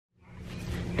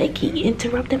They keep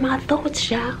interrupting my thoughts,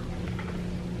 y'all.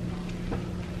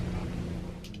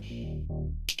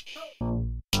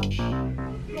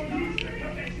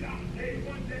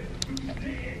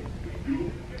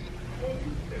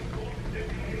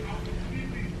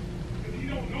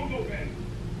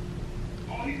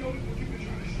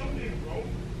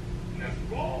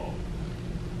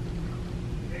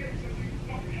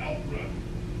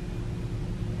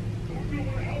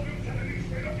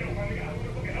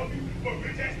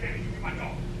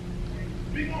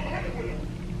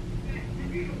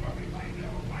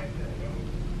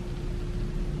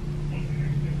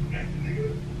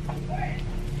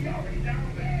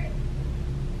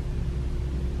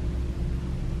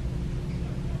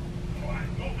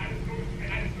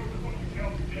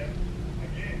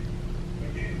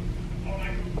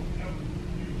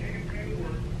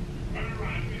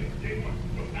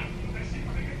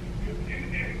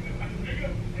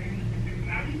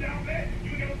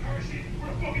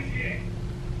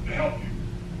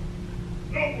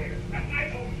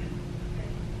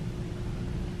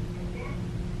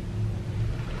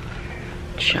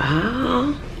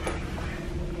 Child,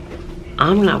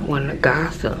 I'm not one to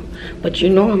gossip, but you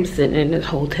know I'm sitting in this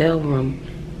hotel room,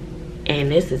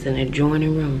 and this is an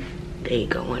adjoining room. They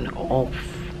going off.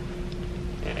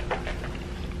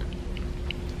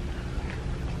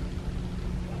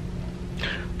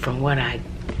 From what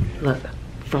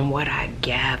I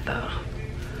gather,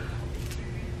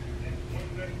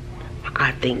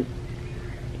 I think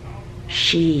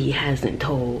she hasn't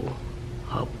told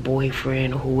her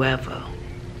boyfriend or whoever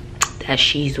that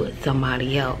she's with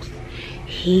somebody else.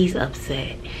 He's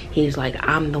upset. He's like,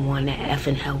 I'm the one that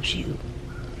effing helps you.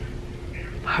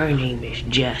 Her name is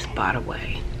Jess, by the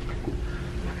way.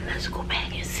 Let's go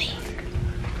back and see.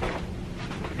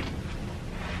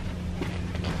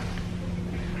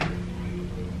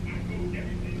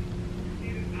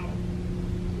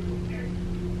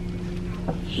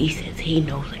 He says he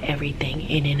knows everything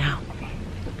in and out.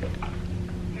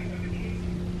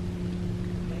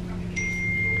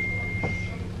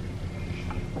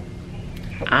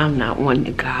 I'm not one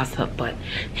to gossip, but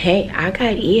hey, I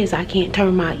got ears. I can't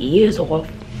turn my ears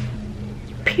off.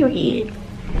 Period.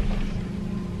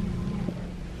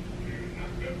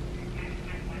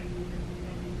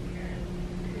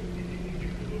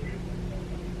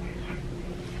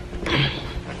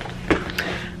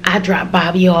 I dropped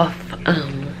Bobby off.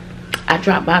 I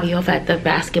dropped Bobby off at the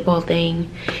basketball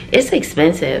thing. It's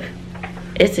expensive.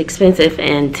 It's expensive,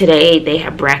 and today they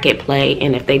have bracket play,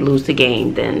 and if they lose the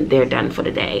game, then they're done for the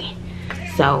day.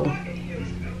 So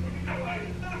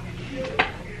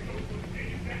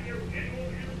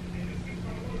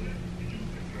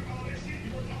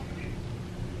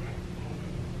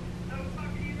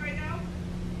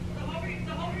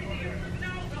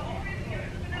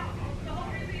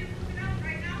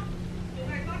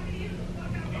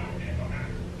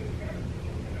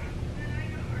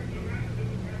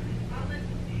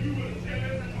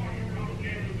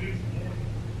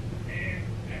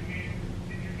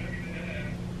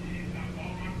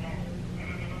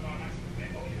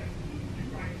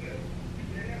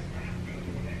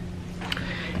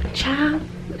child,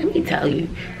 let me tell you,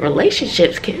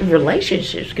 relationships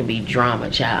can be drama,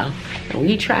 child. And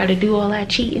we try to do all that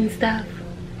cheating stuff,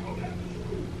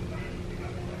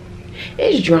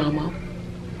 it's drama.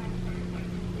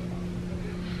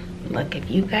 Look, if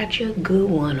you got your good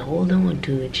one, hold on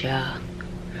to it, child.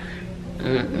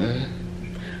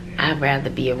 I'd rather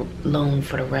be alone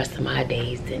for the rest of my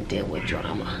days than deal with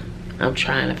drama. I'm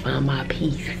trying to find my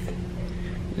peace.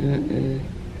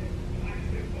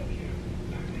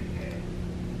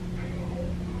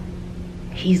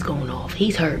 He's going off.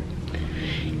 He's hurt.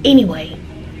 Anyway,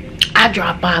 I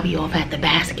dropped Bobby off at the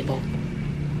basketball.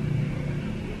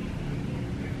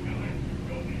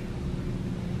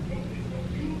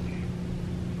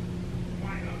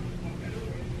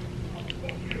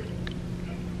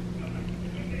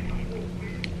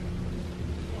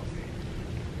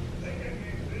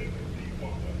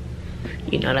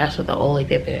 You know, that's what the only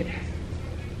dip is.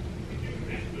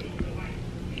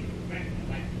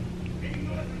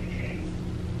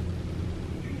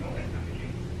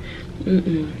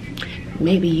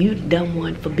 Maybe you the dumb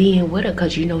one for being with her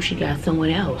because you know she got someone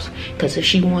else. Because if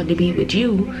she wanted to be with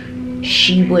you,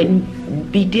 she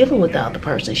wouldn't be dealing with the other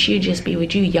person. She'd just be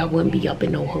with you. Y'all wouldn't be up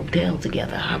in no hotel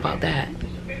together. How about that?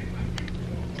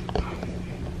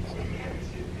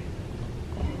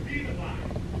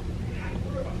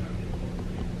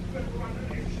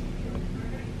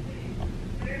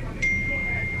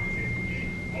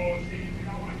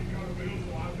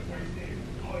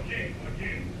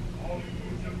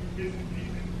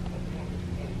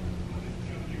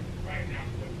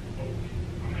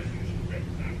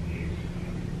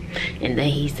 And then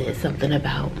he said something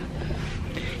about,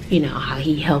 you know, how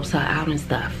he helps her out and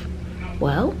stuff.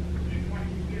 Well,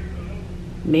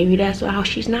 maybe that's how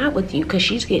she's not with you, because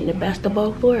she's getting the best of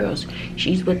both worlds.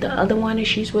 She's with the other one and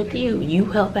she's with you. You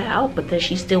help her out, but then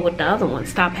she's still with the other one.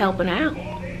 Stop helping her out.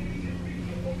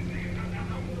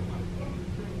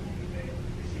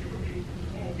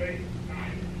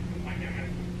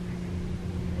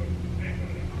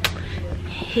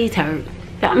 He's hurt.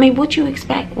 I mean, what you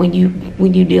expect when you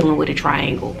dealing with a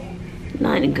triangle?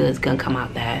 Nothing good's gonna come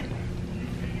out that.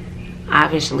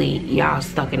 Obviously, y'all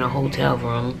stuck in a hotel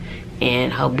room,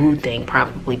 and her boo thing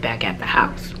probably back at the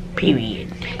house.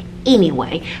 Period.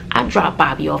 Anyway, I dropped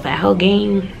Bobby off at her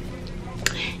game.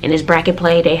 In this bracket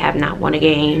play, they have not won a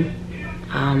game.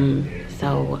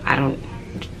 So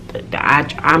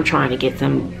I'm trying to get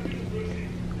some.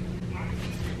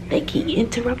 They keep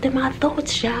interrupting my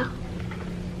thoughts, y'all.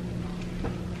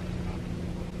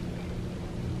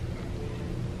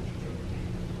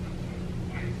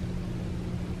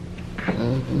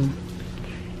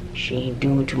 She ain't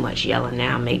doing too much yelling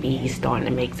now. Maybe he's starting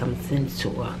to make some sense to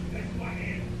her.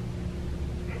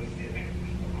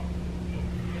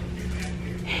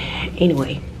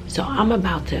 Anyway, so I'm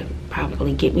about to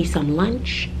probably get me some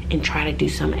lunch and try to do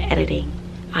some editing.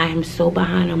 I am so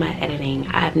behind on my editing.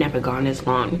 I have never gone this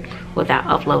long without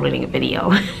uploading a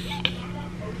video.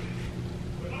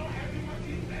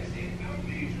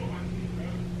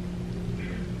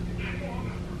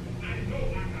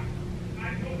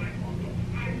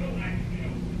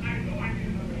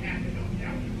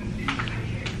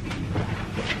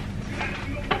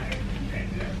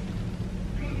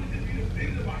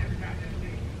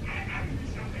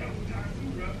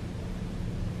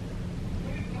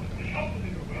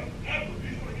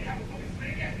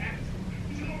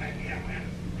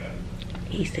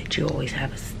 He said, you always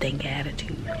have a stink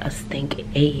attitude, a stink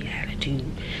attitude.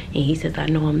 And he says, I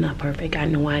know I'm not perfect. I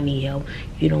know I need help.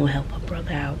 You don't help a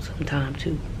brother out sometime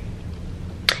too.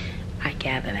 I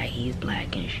gather that he's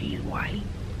black and she's white.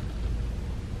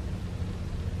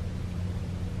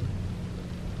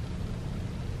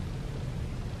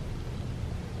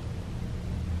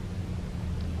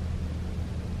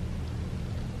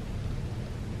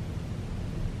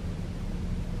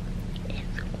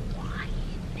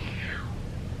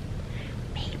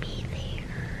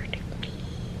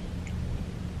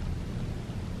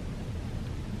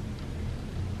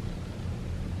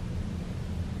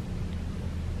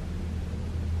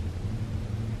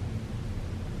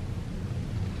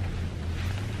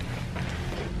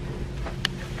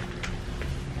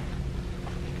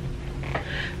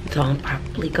 So I'm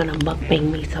probably gonna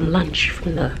mukbang me some lunch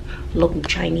from the local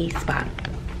Chinese spot.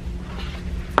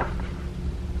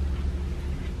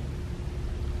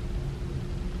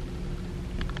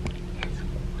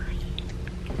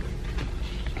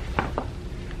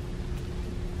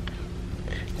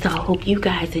 So I hope you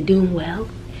guys are doing well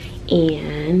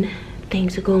and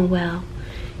things are going well.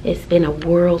 It's been a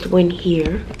whirlwind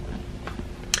here.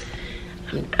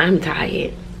 I'm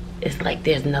tired. It's like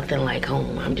there's nothing like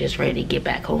home. I'm just ready to get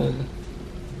back home.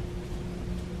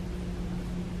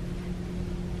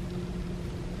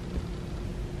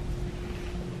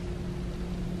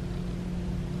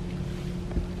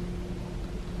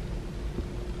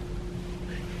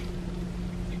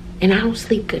 And I don't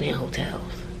sleep good in hotels.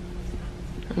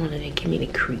 I don't want to give me the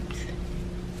creeps.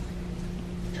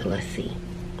 So let's see.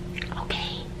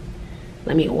 Okay.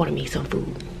 Let me order me some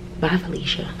food. Bye,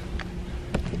 Felicia.